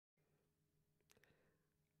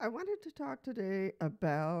I wanted to talk today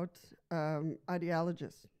about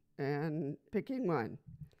audiologists and picking one.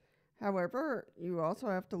 However, you also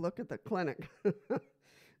have to look at the clinic.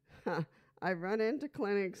 I run into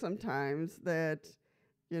clinics sometimes that,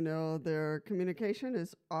 their communication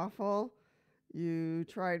is awful. You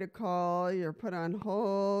try to call, you're put on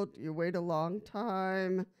hold, you wait a long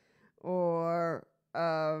time, or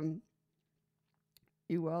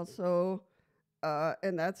you also,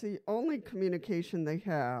 and that's the only communication they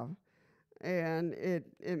have. And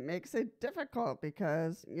it makes it difficult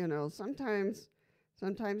because,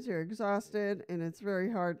 sometimes you're exhausted and it's very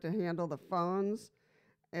hard to handle the phones,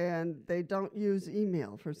 and they don't use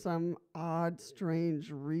email for some odd, strange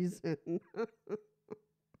reason.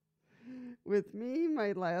 With me,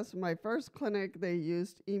 my first clinic, they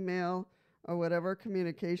used email or whatever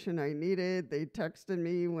communication I needed. They texted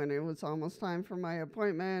me when it was almost time for my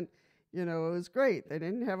appointment. It was great. They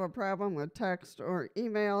didn't have a problem with text or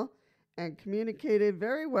email and communicated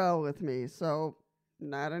very well with me, so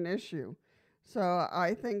not an issue. So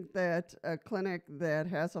I think that a clinic that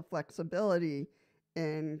has a flexibility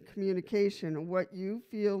in communication, what you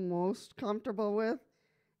feel most comfortable with,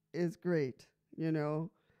 is great.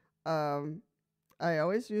 I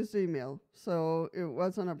always used email, so it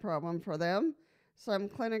wasn't a problem for them. Some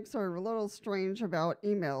clinics are a little strange about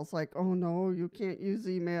emails, like, oh no, you can't use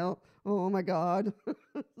email. Oh my God.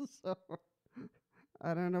 So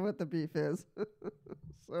I don't know what the beef is.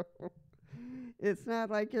 So it's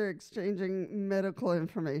not like you're exchanging medical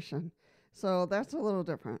information. So that's a little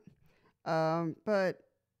different. But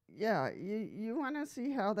yeah, you want to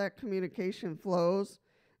see how that communication flows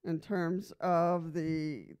in terms of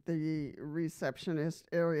the receptionist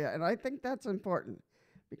area. And I think that's important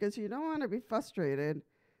because you don't want to be frustrated,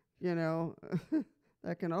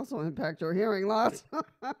 that can also impact your hearing loss.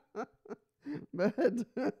 But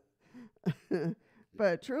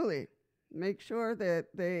but truly, make sure that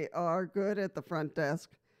they are good at the front desk.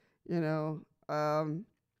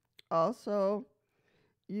 Also,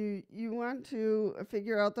 you want to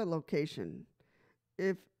figure out the location.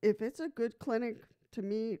 If it's a good clinic, to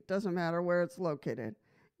me, it doesn't matter where it's located.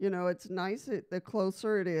 It's nice the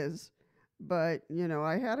closer it is. But,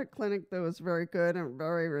 I had a clinic that was very good and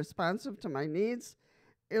very responsive to my needs.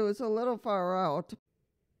 It was a little far out.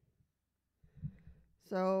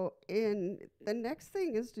 So, the next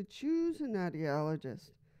thing is to choose an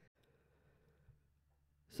audiologist.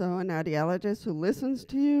 So, an audiologist who listens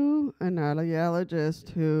to you, an audiologist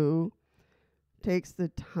who takes the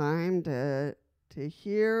time to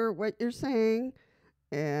hear what you're saying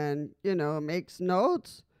and, makes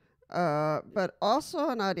notes, but also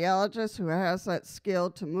an audiologist who has that skill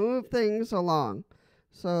to move things along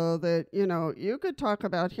so that, you could talk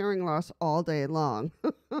about hearing loss all day long,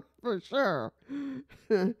 for sure.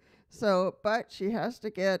 So, but she has to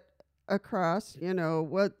get across,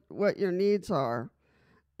 what your needs are.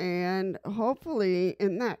 And hopefully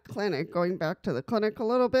in that clinic, going back to the clinic a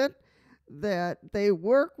little bit, that they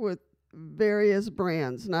work with various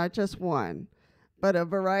brands, not just one, but a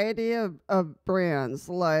variety of brands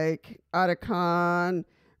like Oticon,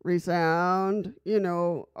 Resound,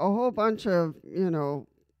 a whole bunch of,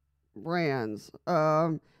 brands,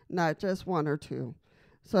 not just one or two.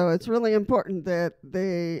 So it's really important that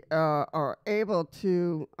they are able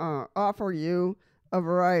to offer you a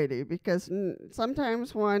variety because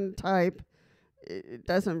sometimes one type it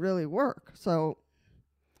doesn't really work. So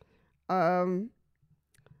then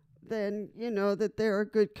that they're a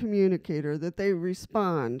good communicator, that they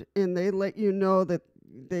respond and they let you know that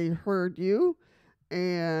they heard you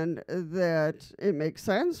and that it makes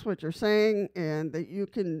sense what you're saying and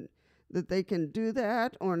that they can do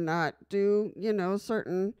that or not do,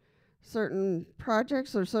 certain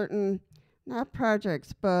projects or certain, not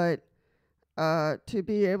projects, but to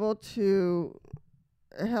be able to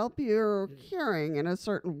help your hearing in a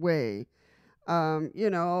certain way.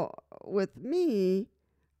 With me,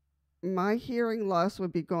 my hearing loss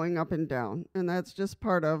would be going up and down, and that's just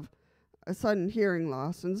part of a sudden hearing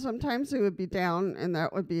loss. And sometimes it would be down, and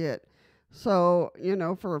that would be it. So,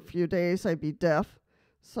 for a few days, I'd be deaf.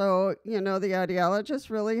 So, the audiologist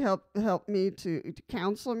really helped me to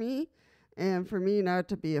counsel me and for me not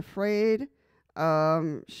to be afraid.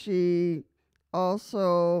 She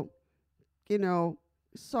also,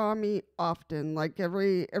 saw me often, like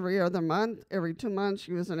every other month, every 2 months.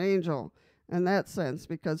 She was an angel in that sense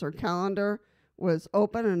because her calendar was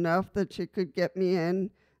open enough that she could get me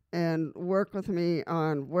in and work with me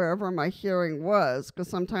on wherever my hearing was, because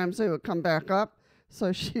sometimes they would come back up,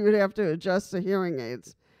 so she would have to adjust the hearing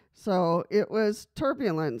aids. So it was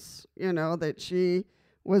turbulence, that she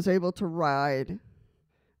was able to ride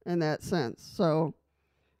in that sense. So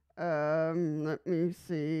Let me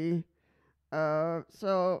see.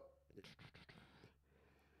 So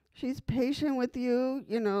she's patient with you.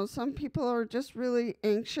 You know, some people are just really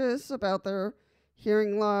anxious about their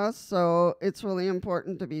hearing loss, so it's really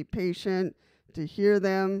important to be patient, to hear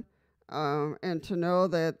them, and to know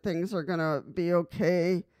that things are going to be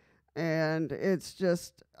okay. And it's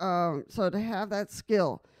just so to have that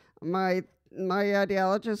skill. My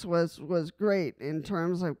audiologist was great in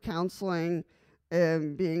terms of counseling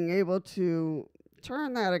and being able to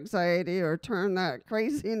turn that anxiety or turn that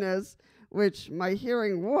craziness, which my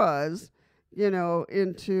hearing was,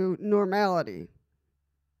 into normality,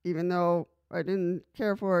 even though I didn't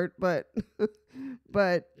care for it, but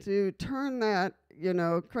to turn that,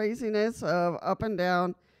 craziness of up and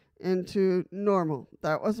down into normal.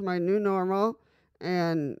 That was my new normal,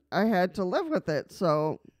 and I had to live with it.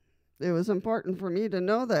 So it was important for me to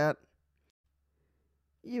know that.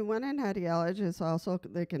 You want an audiologist also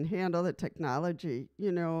that can handle the technology.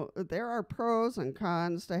 There are pros and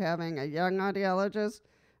cons to having a young audiologist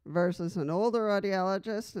versus an older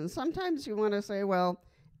audiologist. And sometimes you want to say, well,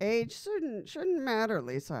 age shouldn't matter,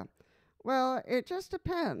 Lisa. Well, it just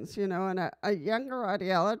depends, and a younger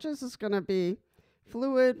audiologist is going to be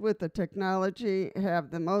fluid with the technology,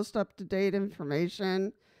 have the most up-to-date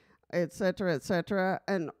information, et cetera, et cetera.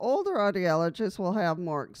 An older audiologist will have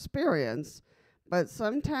more experience, but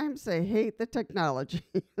sometimes they hate the technology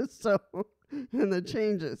and the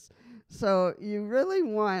changes. So you really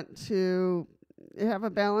want to have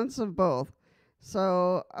a balance of both.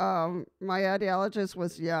 So my audiologist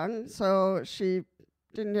was young, so she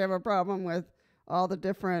didn't have a problem with all the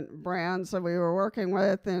different brands that we were working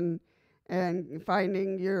with and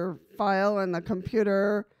finding your file in the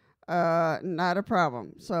computer, not a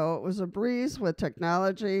problem. So it was a breeze with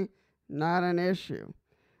technology, not an issue.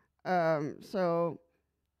 So,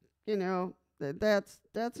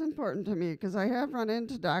 that's important to me because I have run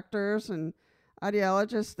into doctors and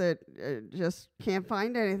audiologists that just can't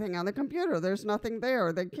find anything on the computer. There's nothing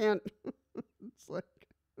there. They can't. It's like,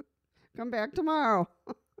 come back tomorrow.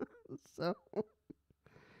 so,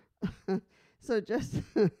 so just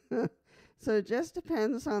so it just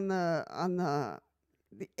depends on the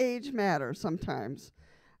age matters sometimes.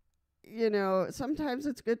 Sometimes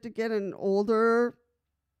it's good to get an older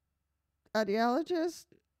audiologist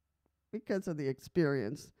because of the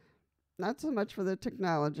experience, not so much for the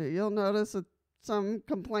technology. You'll notice that some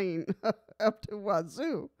complain up to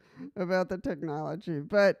wazoo about the technology,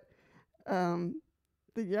 but the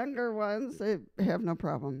younger ones, they have no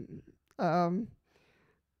problem. That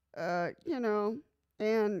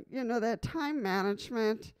time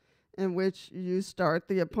management in which you start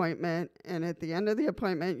the appointment and at the end of the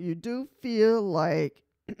appointment, you do feel like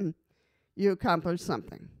you accomplished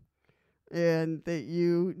something and that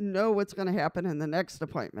you know what's going to happen in the next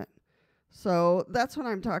appointment. So that's what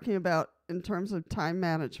I'm talking about in terms of time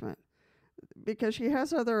management. Because she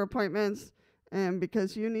has other appointments and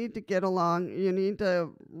because you need to get along, you need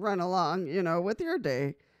to run along, with your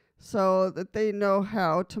day so that they know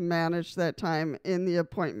how to manage that time in the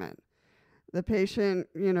appointment. The patient,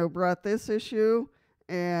 brought this issue,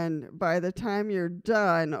 and by the time you're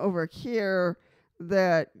done over here,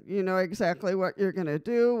 that you know exactly what you're going to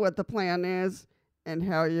do, what the plan is, and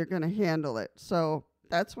how you're going to handle it. So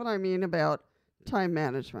that's what I mean about time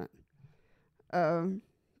management.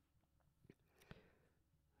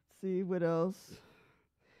 See what else?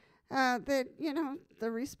 That,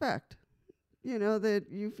 the respect. That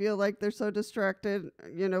you feel like they're so distracted,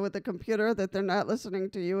 with the computer that they're not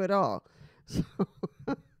listening to you at all.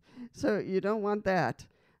 So you don't want that.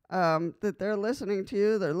 That they're listening to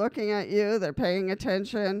you, they're looking at you, they're paying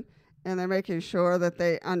attention, and they're making sure that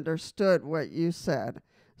they understood what you said.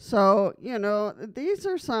 So, these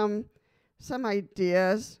are some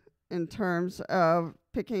ideas in terms of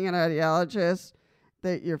picking an audiologist,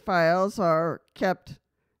 that your files are kept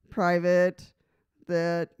private,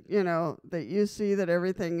 that, that you see that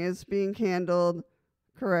everything is being handled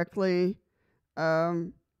correctly,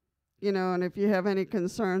 and if you have any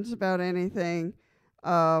concerns about anything,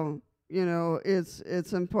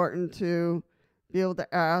 it's important to be able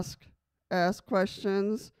to ask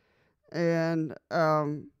questions and,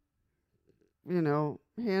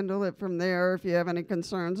 handle it from there. If you have any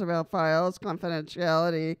concerns about files,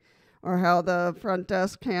 confidentiality, or how the front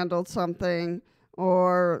desk handled something,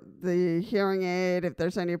 or the hearing aid, if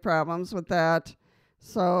there's any problems with that.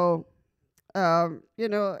 So, that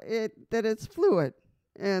it's fluid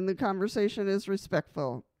and the conversation is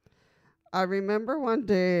respectful. I remember one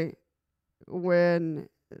day when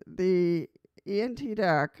the ENT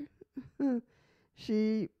doc,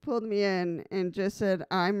 she pulled me in and just said,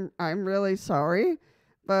 I'm really sorry.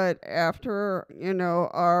 but after,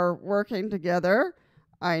 our working together,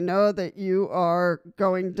 I know that you are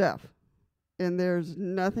going deaf, and there's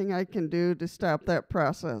nothing I can do to stop that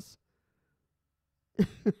process.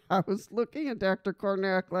 I was looking at Dr.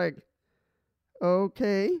 Cornack like,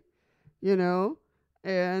 okay, you know.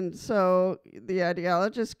 And so the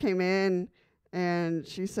audiologist came in and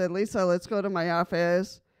she said, Lisa, let's go to my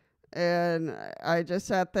office. And I just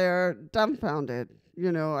sat there dumbfounded.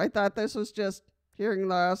 I thought this was just hearing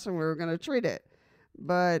loss and we were going to treat it.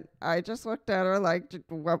 But I just looked at her like,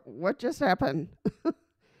 what just happened?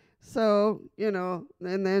 So,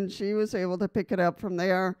 and then she was able to pick it up from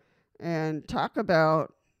there and talk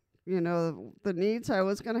about, the needs I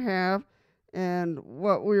was going to have and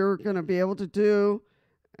what we were going to be able to do,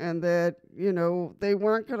 and that, they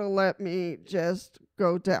weren't going to let me just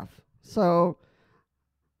go deaf. So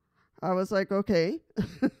I was like, okay.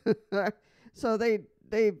 So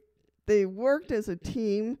they worked as a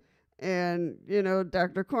team, and,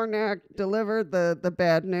 Dr. Cornack delivered the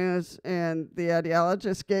bad news, and the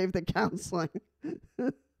audiologist gave the counseling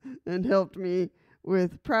and helped me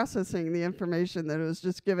with processing the information that was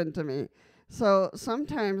just given to me. So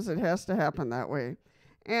sometimes it has to happen that way.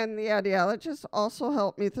 And the audiologist also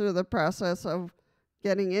helped me through the process of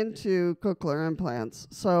getting into cochlear implants.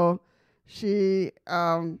 So she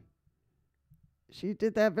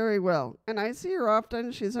did that very well. And I see her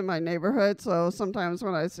often. She's in my neighborhood, so sometimes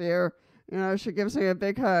when I see her, she gives me a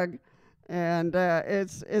big hug. And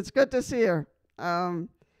it's good to see her.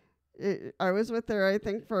 I was with her, I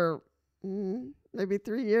think, for maybe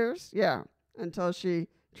 3 years. Yeah, until she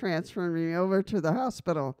transferred me over to the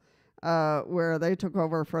hospital where they took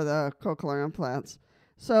over for the cochlear implants.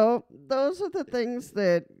 So those are the things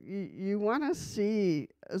that you want to see: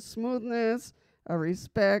 a smoothness, a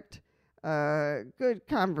respect, good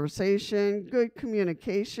conversation, good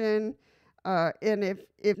communication. And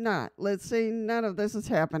if not, let's say none of this is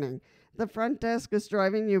happening. The front desk is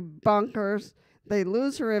driving you bonkers. They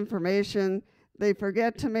lose her information. They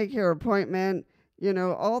forget to make your appointment.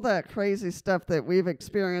 All that crazy stuff that we've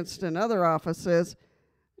experienced in other offices.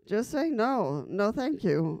 Just say no, thank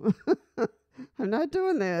you. I'm not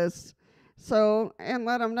doing this. So, and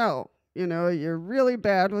let them know, you're really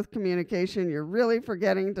bad with communication. You're really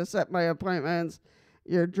forgetting to set my appointments.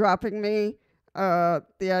 You're dropping me. The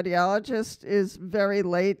audiologist is very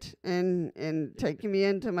late in taking me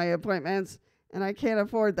into my appointments, and I can't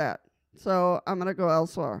afford that. So I'm going to go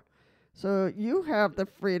elsewhere. So you have the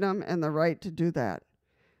freedom and the right to do that.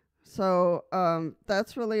 So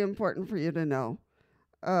that's really important for you to know.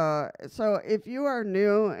 So if you are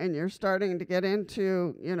new and you're starting to get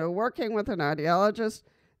into, working with an audiologist,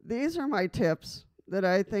 these are my tips that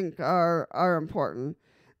I think are important.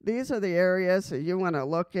 These are the areas that you want to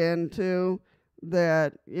look into,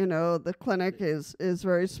 that, the clinic is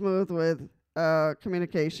very smooth with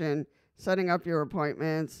communication, setting up your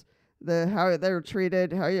appointments, how they're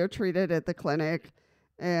treated, how you're treated at the clinic,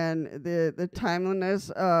 and the timeliness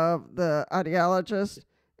of the audiologist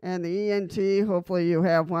and the ENT. Hopefully you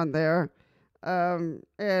have one there. And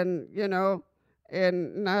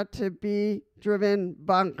not to be driven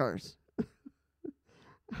bonkers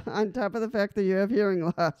on top of the fact that you have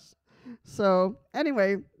hearing loss. So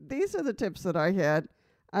anyway, these are the tips that I had.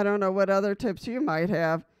 I don't know what other tips you might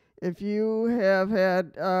have. If you have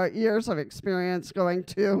had years of experience going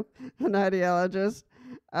to an audiologist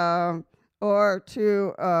or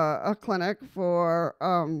to a clinic for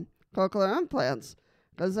cochlear implants,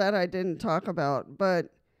 because that I didn't talk about,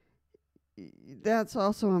 but that's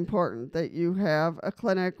also important that you have a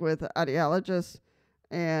clinic with audiologists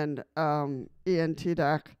and ENT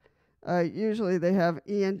doc. Usually they have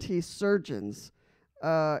ENT surgeons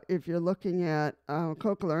if you're looking at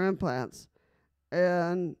cochlear implants.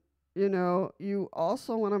 And you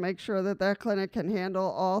also want to make sure that clinic can handle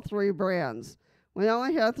all 3 brands. We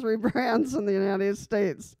only have 3 brands in the United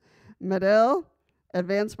States: Medill,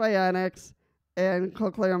 Advanced Bionics, and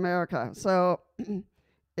Cochlear America. So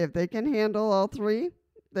if they can handle all 3,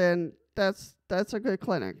 then that's a good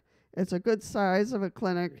clinic. It's a good size of a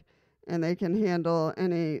clinic, and they can handle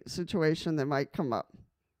any situation that might come up.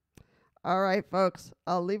 All right, folks,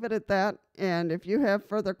 I'll leave it at that. And if you have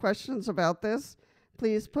further questions about this,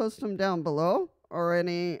 please post them down below, or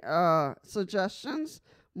any suggestions,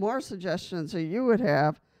 more suggestions that you would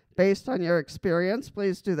have based on your experience.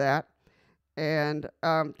 Please do that. And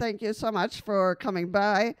thank you so much for coming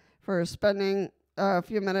by, for spending a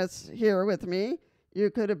few minutes here with me. You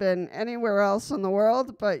could have been anywhere else in the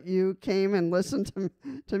world, but you came and listened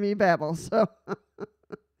to me babble. So,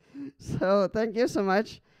 so thank you so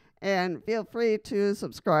much. And feel free to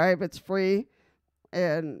subscribe. It's free.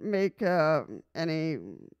 and make any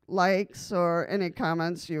likes or any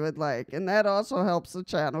comments you would like. And that also helps the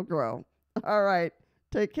channel grow. All right.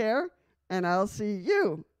 Take care, and I'll see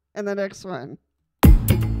you in the next one.